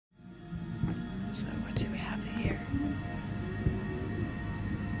What do we have here?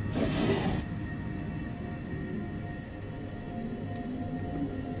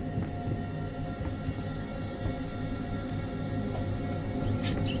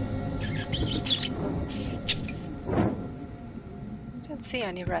 I don't see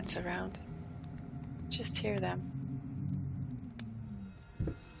any rats around. Just hear them.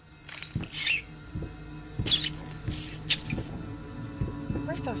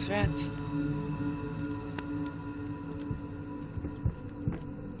 Where's those rats?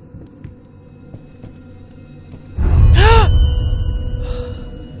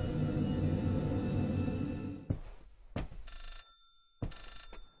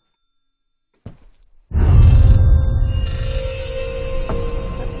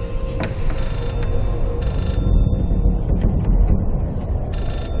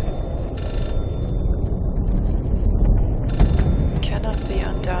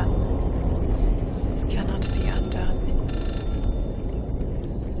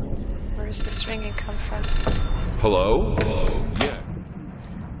 Hello? Yeah.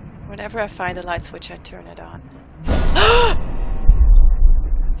 Whenever I find a light switch, I turn it on.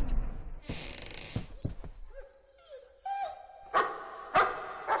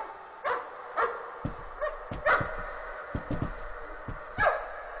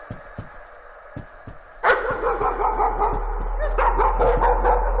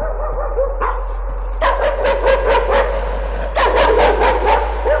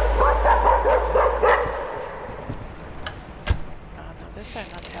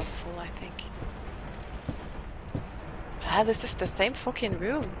 This is the same fucking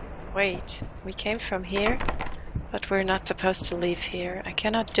room. Wait, we came from here, but we're not supposed to leave here. I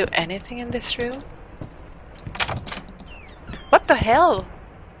cannot do anything in this room. What the hell?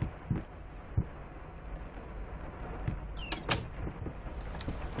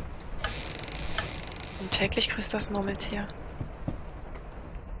 Und täglich grüßt das Murmeltier.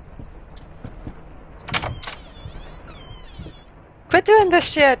 Quit doing this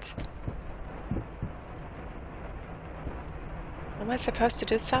shit! Am I supposed to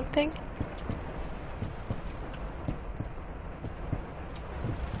do something?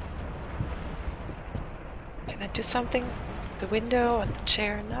 Can I do something? The window or the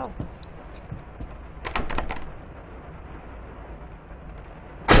chair? No.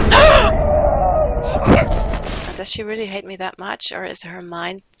 Does she really hate me that much, or is her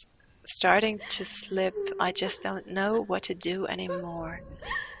mind starting to slip? I just don't know what to do anymore.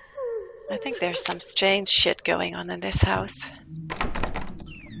 I think there's some strange shit going on in this house.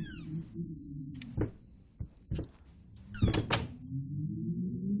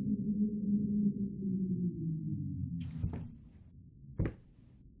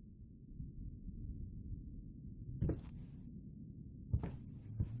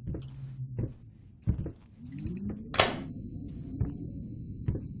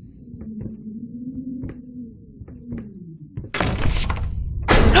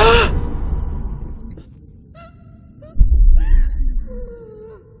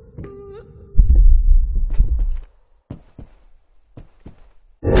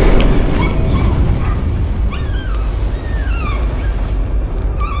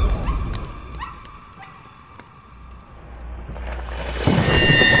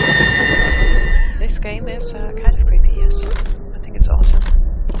 This game is kind of creepy, yes. I think it's awesome.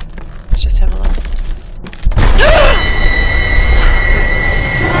 Let's just have a look.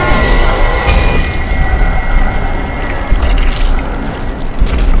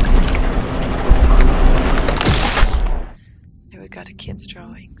 Here we got a kid's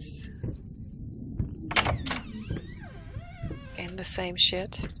drawings. In the same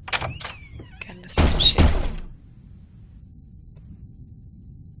shit. Again, the same shit.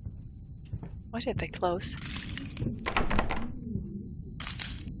 Why did they close?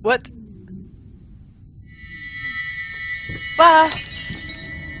 What? Wow!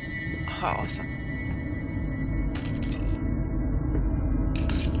 Oh, awesome.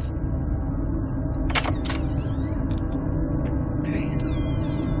 Okay.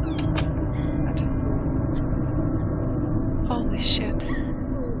 What? Holy shit.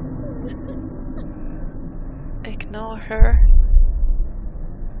 Ignore her.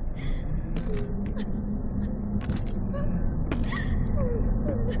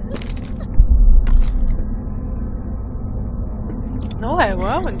 No, I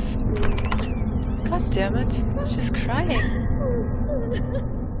won't. God damn it. She's crying.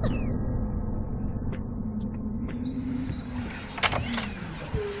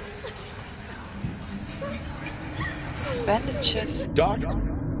 Bandages. Doc,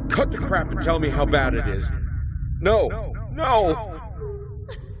 cut the crap and tell me how bad it is. No, no!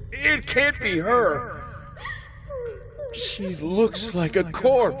 It can't be her! She looks like a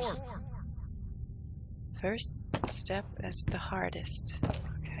corpse. First step is the hardest.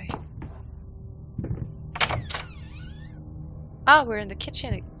 Okay. Ah, we're in the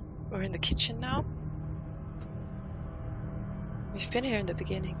kitchen. We're in the kitchen now? We've been here in the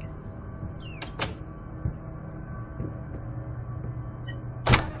beginning.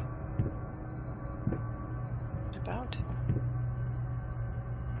 What about?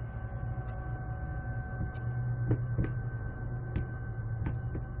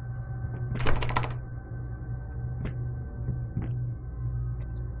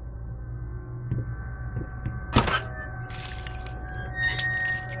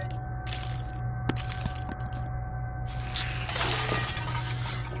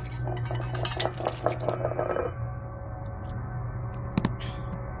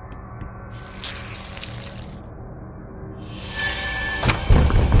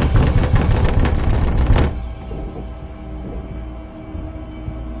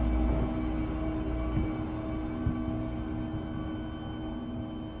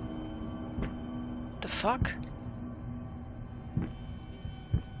 The fuck?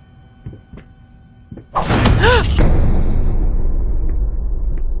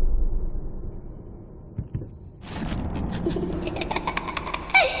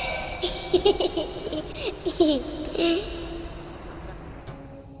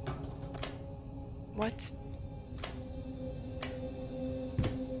 What?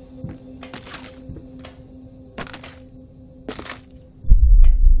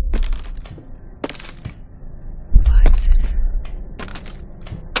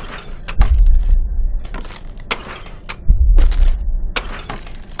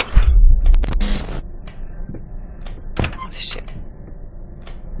 Oh shit.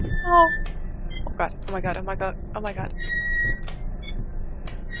 Oh. Oh god, oh my god, oh my god, oh my god.